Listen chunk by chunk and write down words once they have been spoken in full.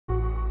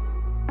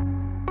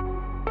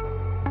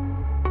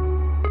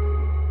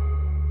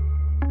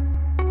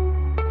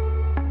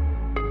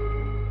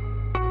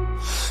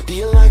Do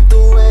you like the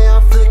way I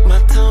flick my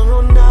tongue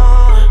or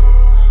not?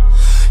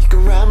 You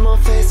can ride my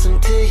face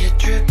until you're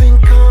dripping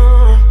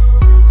cum.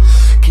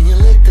 Can you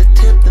lick the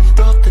tip and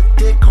throw the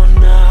dick or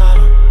not?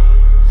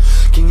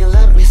 Can you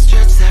let me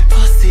stretch that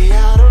pussy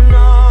out or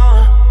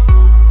not?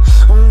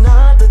 I'm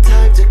not the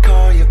type to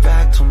call you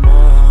back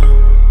tomorrow,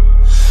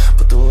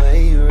 but the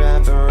way you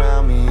wrap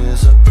around me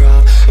is a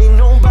problem. Ain't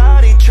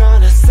nobody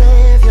tryna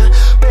save ya,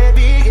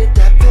 baby, get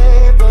that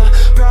paper.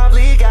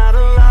 Probably got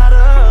a lot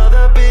of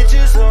other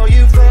bitches, so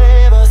you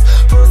favors.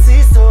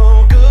 Pussy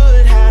so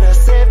good, had to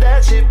save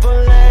that shit for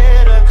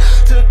later.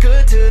 Took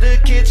her to the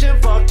kitchen,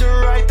 fucked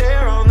her right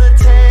there on the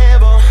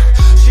table.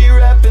 She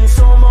rapping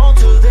so-mo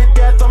to the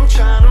death. I'm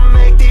tryna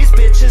make these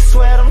bitches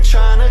sweat. I'm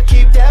tryna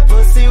keep that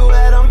pussy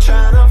wet. I'm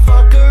tryna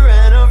fuck her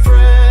and her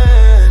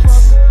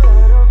friends.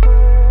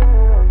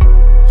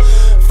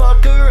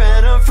 Fuck her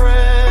and her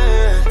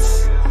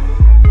friends.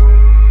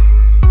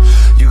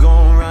 You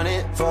gon' run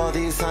it for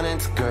these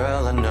hundreds,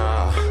 girl, or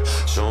nah?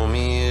 Show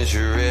me, is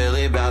you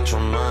really about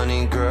your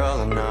money,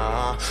 girl, or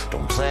nah?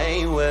 Don't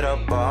play with a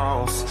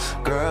boss,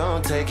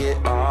 girl, take it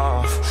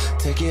off.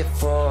 Take it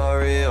for a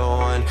real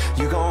one,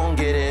 you gon'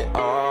 get it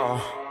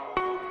all.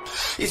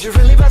 Is you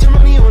really about your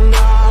money or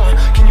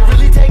nah? Can you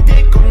really take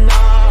dick or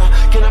nah?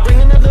 Can I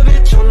bring another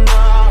bitch or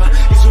nah?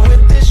 Is you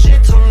with this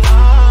shit or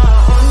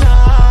nah? Or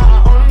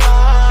nah, or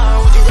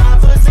nah? Would you ride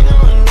for a singer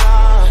or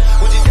nah?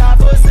 Would you die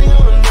for a singer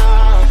or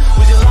nah?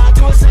 Would you lie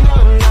to a singer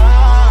or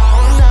nah?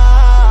 Or nah?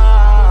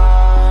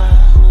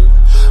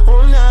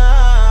 Or nah?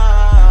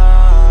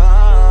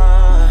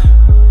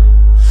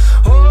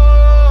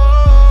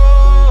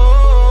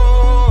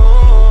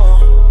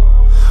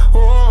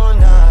 Oh,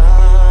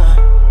 nah.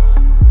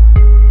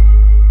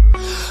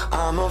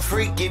 I'm a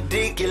freaky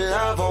deaky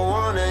lover,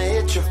 wanna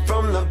hit you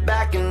from the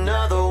back in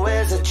other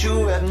ways that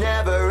you have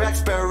never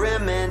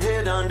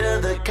experimented. Under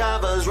the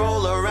covers,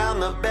 roll around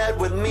the bed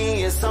with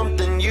me is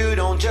something you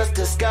don't just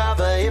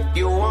discover. If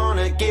you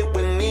wanna get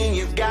with me,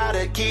 you've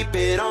gotta keep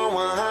it on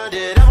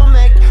 100. I'ma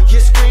make you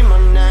scream my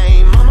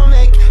name, I'ma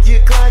make you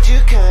glad you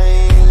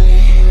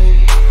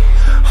came.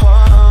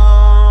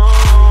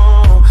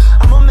 Oh,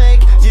 I'ma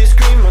make you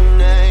scream my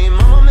name,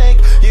 I'ma make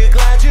you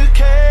glad you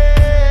came.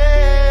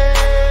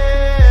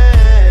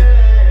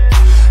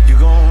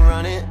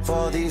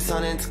 For these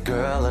hundreds,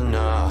 girl, or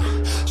nah?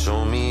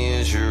 Show me,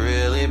 is you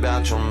really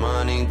about your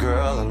money,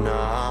 girl, or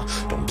nah?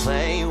 Don't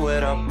play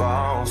with a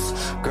boss,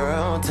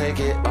 girl, take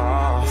it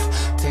off.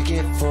 Take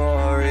it for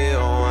a real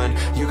one,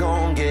 you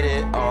gon' get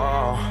it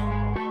all.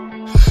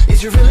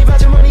 Is you really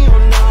about your money or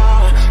nah?